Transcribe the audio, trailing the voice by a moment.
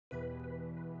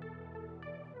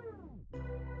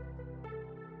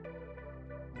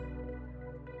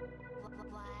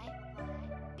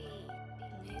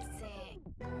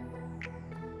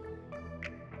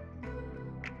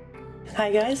Hi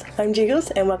guys, I'm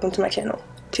Jigglez and welcome to my channel.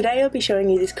 Today I'll be showing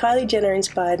you this Kylie Jenner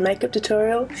inspired makeup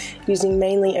tutorial using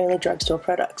mainly only drugstore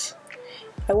products.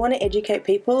 I want to educate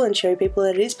people and show people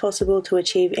that it is possible to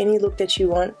achieve any look that you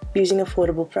want using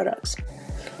affordable products.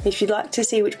 If you'd like to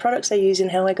see which products I use and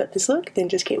how I got this look, then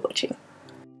just keep watching.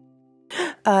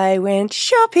 I went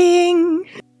shopping!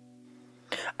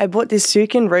 I bought this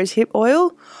Sukin rosehip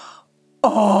oil.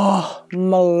 Oh,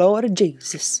 my Lord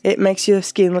Jesus. It makes your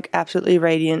skin look absolutely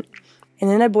radiant. And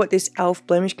then I bought this e.l.f.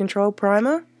 Blemish Control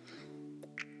Primer.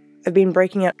 I've been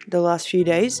breaking out the last few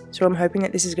days, so I'm hoping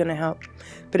that this is going to help.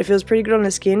 But it feels pretty good on the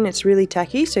skin. It's really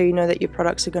tacky, so you know that your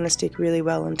products are going to stick really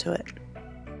well onto it.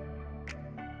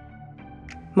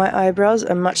 My eyebrows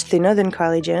are much thinner than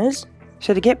Kylie Jenner's.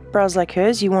 So to get brows like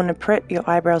hers, you want to prep your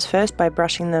eyebrows first by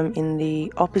brushing them in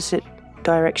the opposite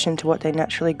direction to what they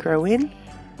naturally grow in.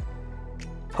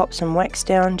 Pop some wax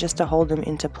down just to hold them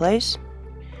into place.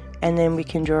 And then we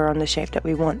can draw on the shape that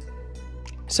we want.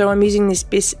 So I'm using this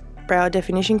Bis Brow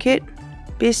Definition Kit.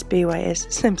 Bis, B-Y-S,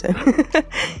 same.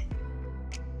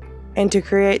 And to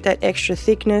create that extra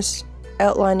thickness,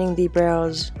 outlining the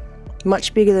brows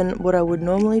much bigger than what I would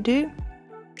normally do.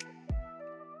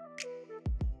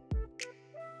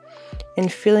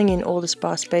 And filling in all the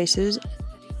sparse spaces.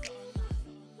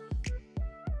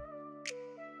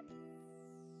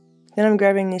 Then I'm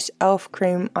grabbing this e.l.f.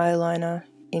 cream eyeliner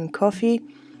in Coffee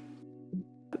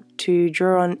to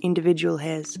draw on individual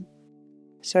hairs.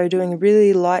 So doing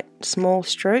really light, small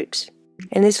strokes,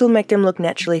 and this will make them look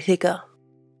naturally thicker.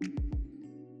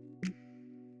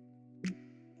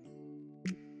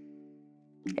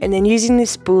 And then using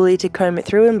this spoolie to comb it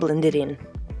through and blend it in.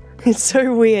 It's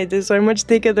so weird, they're so much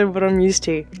thicker than what I'm used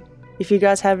to. If you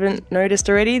guys haven't noticed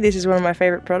already, this is one of my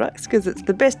favourite products because it's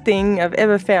the best thing I've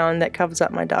ever found that covers up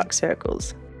my dark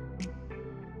circles.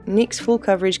 NYX Full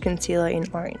Coverage Concealer in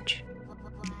Orange.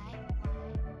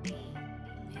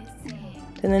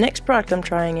 Then the next product I'm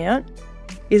trying out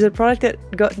is a product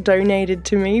that got donated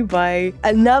to me by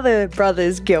another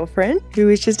brother's girlfriend who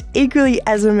is just equally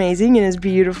as amazing and as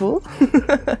beautiful.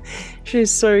 She's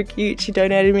so cute. She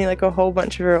donated me like a whole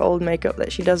bunch of her old makeup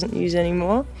that she doesn't use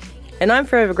anymore. And I'm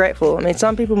forever grateful. I mean,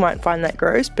 some people might find that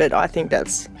gross, but I think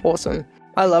that's awesome.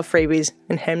 I love freebies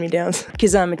and hand-me-downs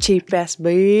because I'm a cheap-ass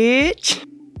bitch.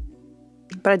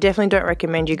 But I definitely don't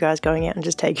recommend you guys going out and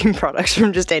just taking products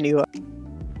from just anywhere.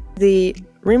 The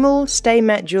Rimmel Stay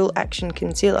Matte Dual Action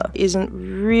Concealer isn't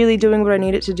really doing what I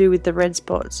need it to do with the red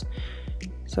spots.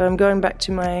 So I'm going back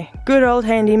to my good old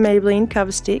handy Maybelline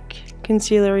Cover Stick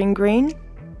Concealer in green.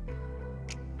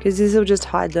 Because this will just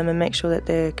hide them and make sure that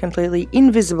they're completely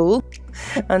invisible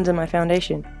under my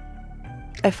foundation.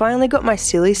 I finally got my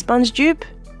Silly Sponge dupe.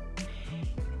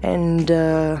 And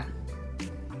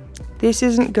this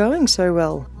isn't going so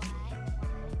well.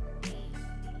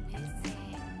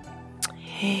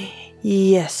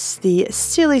 Yes, the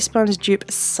Silly Sponge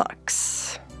dupe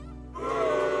sucks.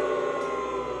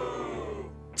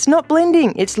 It's not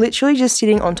blending, it's literally just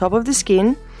sitting on top of the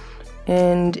skin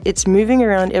and it's moving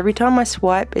around. Every time I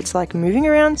swipe, it's like moving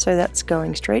around, so that's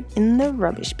going straight in the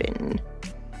rubbish bin.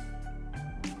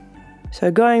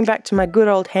 So going back to my good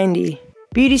old handy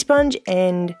beauty sponge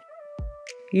and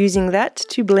using that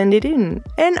to blend it in.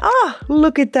 And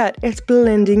look at that, it's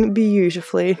blending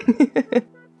beautifully.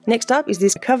 Next up is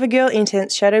this CoverGirl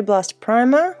Intense Shadow Blast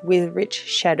Primer with Rich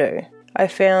Shadow. I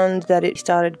found that it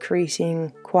started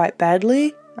creasing quite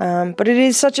badly, but it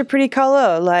is such a pretty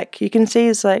colour. Like, you can see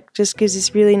it's like, just gives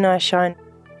this really nice shine.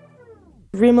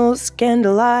 Rimmel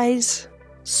Scandalize.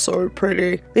 So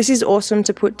pretty. This is awesome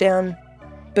to put down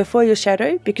before your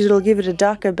shadow because it'll give it a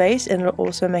darker base and it'll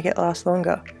also make it last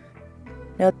longer.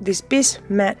 Now this Bis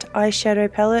Matte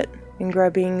Eyeshadow Palette, and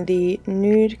grabbing the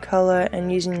nude colour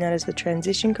and using that as the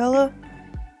transition colour.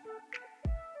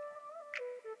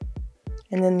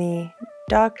 And then the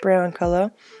dark brown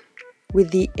colour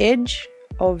with the edge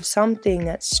of something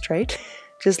that's straight.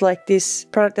 Just like this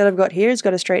product that I've got here, it's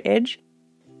got a straight edge.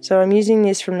 So I'm using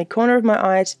this from the corner of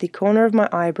my eye to the corner of my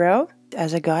eyebrow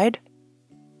as a guide.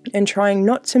 And trying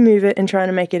not to move it and trying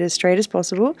to make it as straight as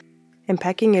possible. And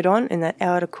packing it on in that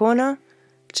outer corner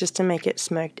just to make it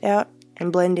smoked out.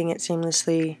 And blending it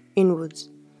seamlessly inwards.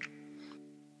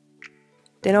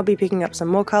 Then I'll be picking up some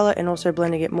more colour and also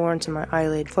blending it more into my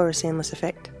eyelid for a seamless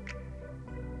effect.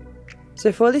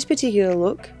 So for this particular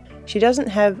look, she doesn't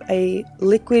have a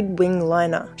liquid wing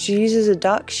liner. She uses a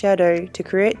dark shadow to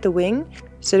create the wing.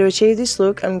 So to achieve this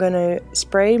look, I'm going to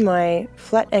spray my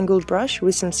flat angled brush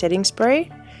with some setting spray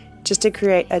just to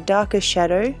create a darker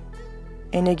shadow.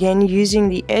 And again, using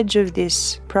the edge of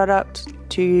this product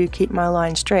to keep my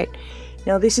line straight.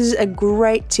 Now this is a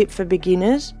great tip for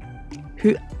beginners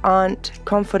who aren't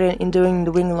confident in doing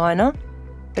the wing liner,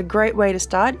 a great way to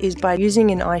start is by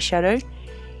using an eyeshadow,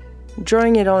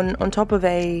 drawing it on top of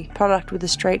a product with a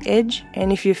straight edge,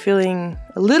 and if you're feeling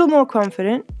a little more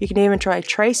confident, you can even try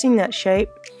tracing that shape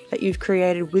that you've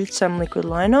created with some liquid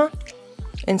liner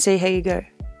and see how you go.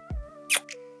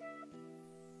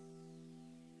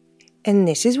 And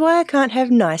this is why I can't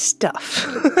have nice stuff.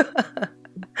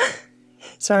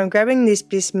 So I'm grabbing this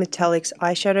Metallics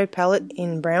eyeshadow palette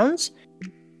in browns.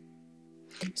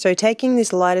 So taking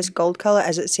this lightest gold colour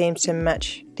as it seems to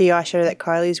match the eyeshadow that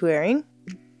Kylie's wearing,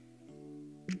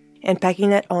 and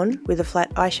packing that on with a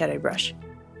flat eyeshadow brush.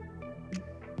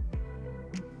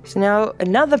 So now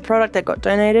another product that got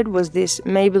donated was this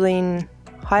Maybelline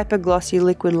Hyper Glossy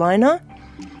Liquid Liner.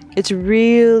 It's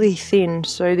really thin,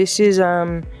 so this is,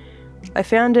 I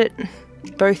found it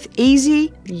both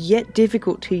easy yet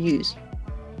difficult to use.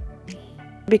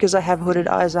 Because I have hooded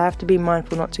eyes, I have to be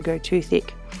mindful not to go too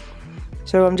thick.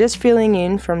 So I'm just filling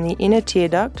in from the inner tear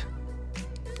duct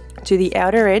to the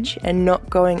outer edge and not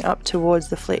going up towards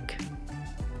the flick.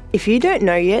 If you don't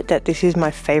know yet that this is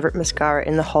my favourite mascara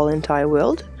in the whole entire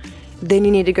world, then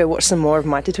you need to go watch some more of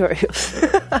my tutorials.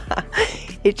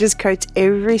 It just coats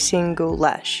every single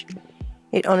lash.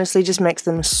 It honestly just makes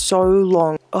them so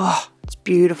long. Oh, it's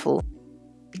beautiful.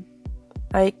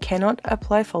 I cannot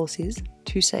apply falsies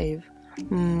to save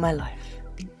my life.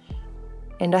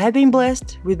 And I have been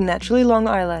blessed with naturally long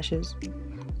eyelashes,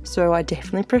 so I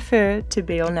definitely prefer to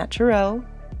be all natural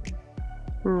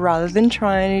rather than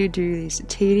trying to do this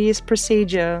tedious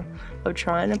procedure of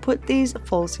trying to put these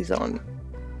falsies on.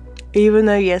 Even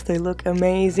though yes, they look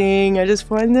amazing, I just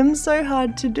find them so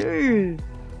hard to do.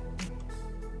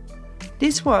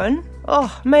 This one,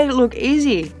 oh, made it look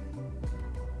easy.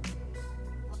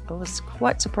 I was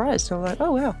quite surprised. I was like,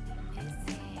 oh wow.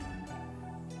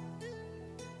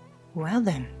 Well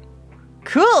then,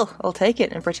 cool, I'll take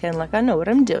it and pretend like I know what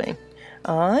I'm doing.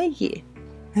 Ah yeah,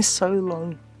 they're so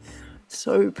long,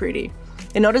 so pretty.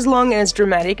 They're not as long and as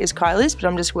dramatic as Kylie's, but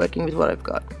I'm just working with what I've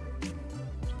got.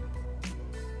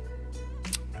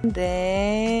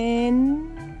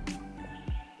 Then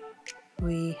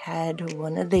we had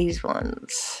one of these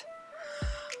ones.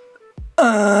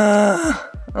 Oh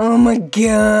my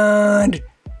god.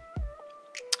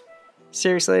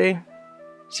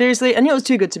 Seriously, I knew it was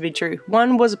too good to be true.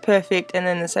 One was perfect and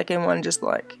then the second one just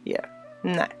like, yeah,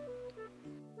 no.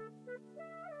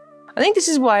 I think this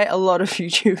is why a lot of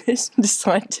YouTubers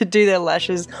decide to do their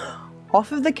lashes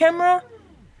off of the camera.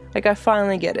 Like, I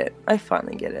finally get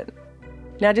it.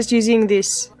 Now just using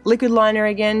this liquid liner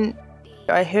again,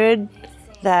 I heard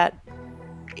that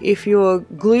if your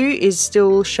glue is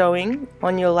still showing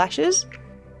on your lashes,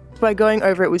 by going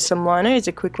over it with some liner is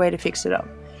a quick way to fix it up.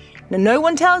 Now, no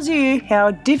one tells you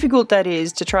how difficult that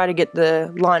is to try to get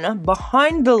the liner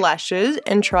behind the lashes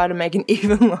and try to make an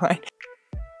even line.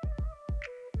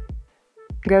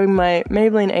 Grabbing my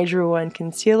Maybelline Age Rewind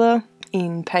Concealer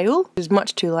in Pale. It's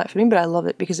much too light for me, but I love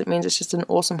it because it means it's just an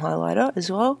awesome highlighter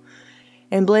as well.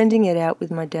 And blending it out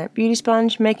with my damp beauty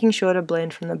sponge, making sure to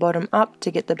blend from the bottom up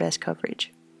to get the best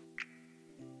coverage.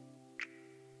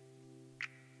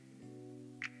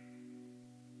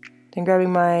 Then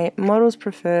grabbing my Models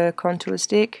Prefer contour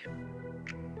stick.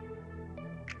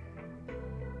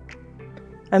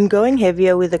 I'm going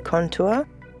heavier with the contour.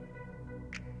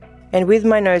 And with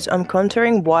my nose, I'm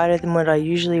contouring wider than what I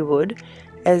usually would,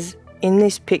 as in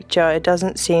this picture it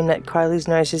doesn't seem that Kylie's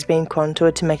nose has been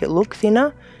contoured to make it look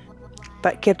thinner,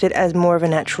 but kept it as more of a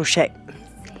natural shape.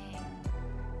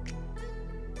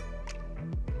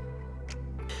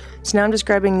 So now I'm just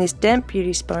grabbing this damp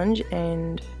beauty sponge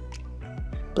and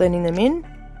blending them in.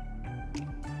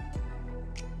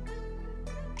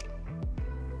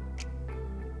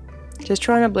 Just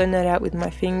trying to blend that out with my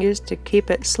fingers to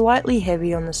keep it slightly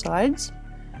heavy on the sides.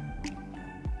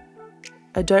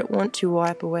 I don't want to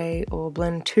wipe away or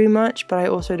blend too much, but I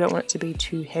also don't want it to be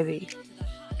too heavy.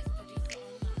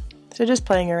 So just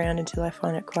playing around until I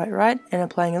find it quite right, and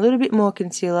applying a little bit more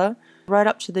concealer right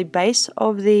up to the base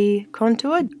of the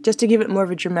contour, just to give it more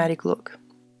of a dramatic look.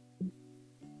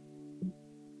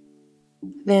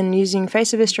 Then using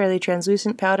Face of Australia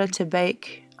translucent powder to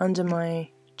bake under my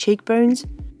cheekbones,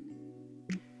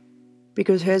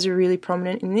 because hers are really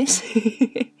prominent in this.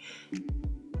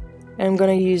 And I'm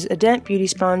going to use a damp beauty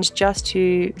sponge just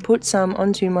to put some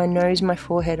onto my nose, my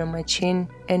forehead, on my chin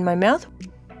and my mouth.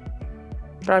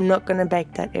 But I'm not going to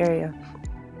bake that area.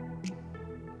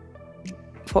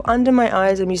 For under my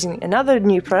eyes, I'm using another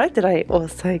new product that I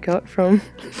also got from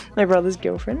my brother's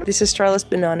girlfriend. This Australis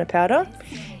banana powder.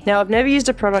 Now, I've never used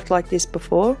a product like this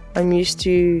before. I'm used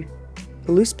to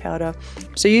loose powder.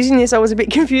 So using this, I was a bit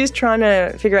confused trying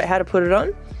to figure out how to put it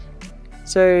on.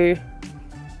 So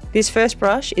this first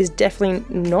brush is definitely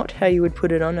not how you would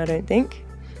put it on, I don't think,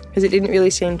 because it didn't really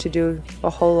seem to do a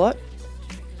whole lot.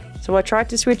 So I tried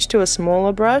to switch to a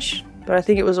smaller brush, but I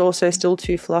think it was also still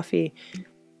too fluffy.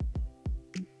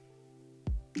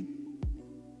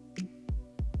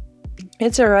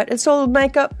 It's alright, it's all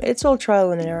makeup, it's all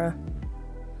trial and error.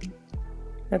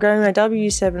 Now grabbing my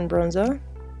W7 bronzer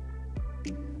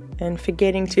and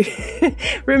forgetting to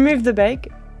remove the bake.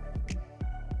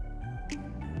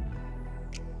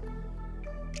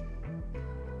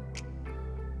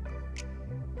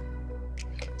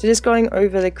 So just going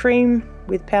over the cream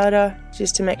with powder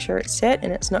just to make sure it's set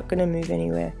and it's not going to move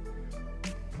anywhere.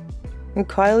 And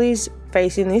Kylie's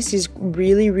face in this is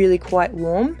really quite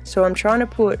warm, so I'm trying to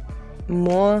put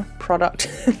more product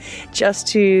just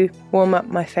to warm up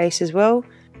my face as well.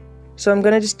 So I'm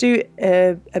going to just do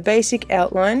a basic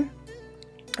outline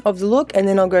of the look, and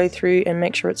then I'll go through and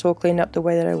make sure it's all cleaned up the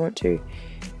way that I want to.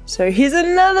 So here's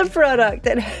another product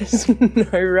that has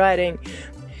no writing.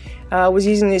 I was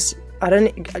using this,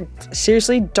 I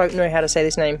seriously don't know how to say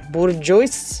this name.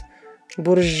 Bourjois.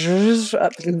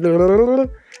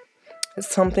 It's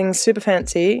something super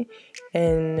fancy,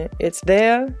 and it's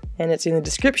there, and it's in the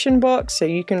description box, so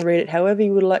you can read it however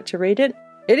you would like to read it.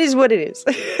 It is what it is.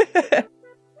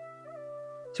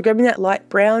 So grabbing that light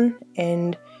brown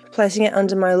and placing it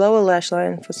under my lower lash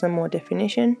line for some more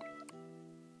definition.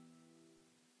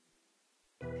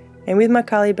 And with my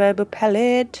Carli Bybel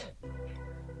palette,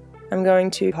 I'm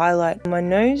going to highlight my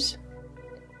nose,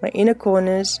 my inner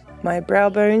corners, my brow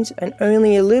bones, and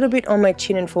only a little bit on my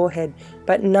chin and forehead,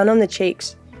 but none on the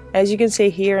cheeks. As you can see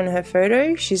here in her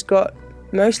photo, she's got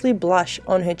mostly blush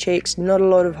on her cheeks, not a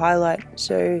lot of highlight,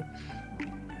 so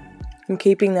I'm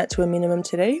keeping that to a minimum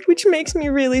today, which makes me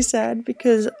really sad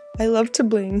because I love to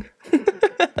bling.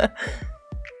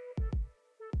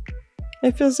 I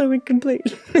feel so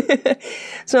incomplete.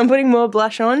 So I'm putting more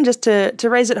blush on just to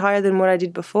raise it higher than what I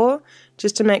did before,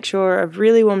 just to make sure I've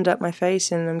really warmed up my face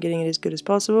and I'm getting it as good as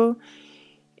possible.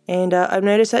 And I've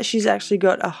noticed that she's actually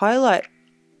got a highlight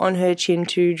on her chin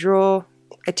to draw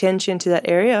attention to that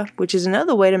area, which is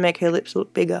another way to make her lips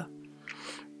look bigger.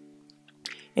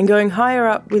 And going higher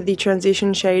up with the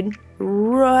transition shade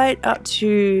right up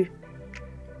to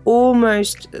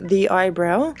almost the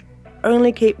eyebrow,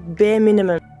 only keep bare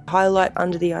minimum highlight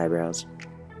under the eyebrows.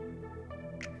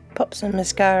 Pop some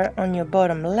mascara on your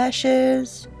bottom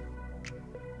lashes.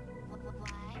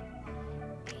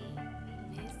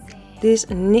 This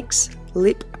NYX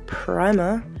lip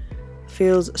primer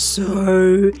feels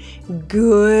so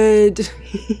good.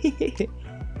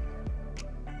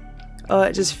 Oh,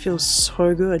 it just feels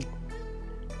so good.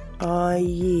 Oh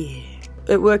yeah.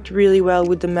 It worked really well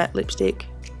with the matte lipstick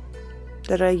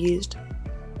that I used.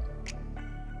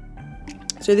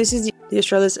 So this is the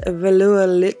Australis Velour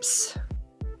Lips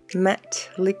Matte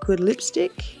Liquid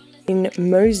Lipstick in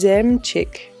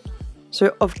Mozambique.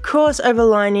 So of course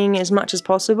overlining as much as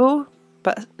possible,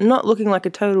 but not looking like a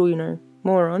total, you know,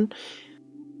 moron.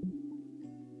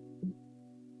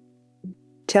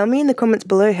 Tell me in the comments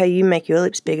below how you make your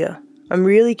lips bigger. I'm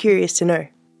really curious to know.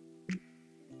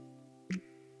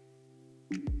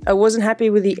 I wasn't happy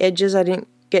with the edges. I didn't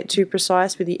get too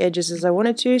precise with the edges as I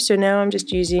wanted to, so now I'm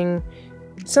just using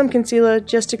some concealer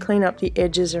just to clean up the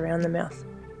edges around the mouth.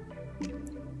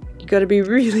 You gotta be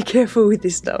really careful with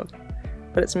this stuff,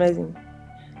 but it's amazing.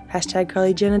 Hashtag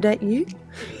Kylie Jenner date you.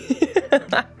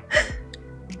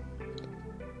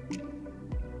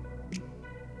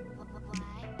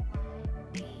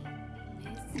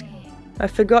 I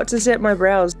forgot to set my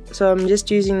brows, so I'm just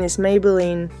using this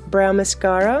Maybelline brow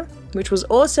mascara, which was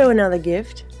also another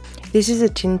gift. This is a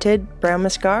tinted brow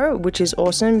mascara, which is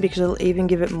awesome because it'll even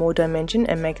give it more dimension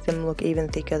and make them look even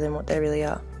thicker than what they really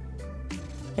are.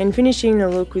 And finishing the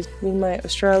look with my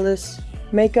Australis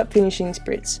Makeup Finishing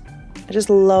Spritz. I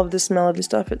just love the smell of this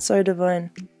stuff, it's so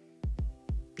divine.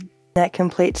 That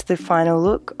completes the final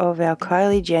look of our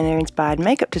Kylie Jenner inspired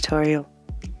makeup tutorial.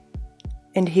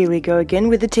 And here we go again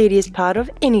with the tedious part of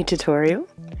any tutorial,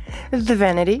 the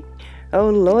vanity. Oh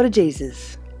Lord of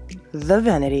Jesus, the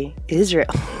vanity is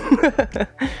real.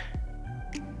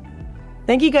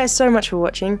 Thank you guys so much for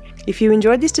watching. If you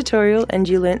enjoyed this tutorial and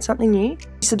you learnt something new,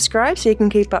 subscribe so you can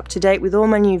keep up to date with all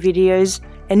my new videos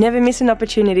and never miss an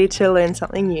opportunity to learn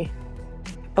something new.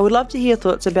 I would love to hear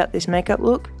thoughts about this makeup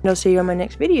look, and I'll see you on my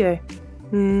next video.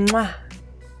 Mwah!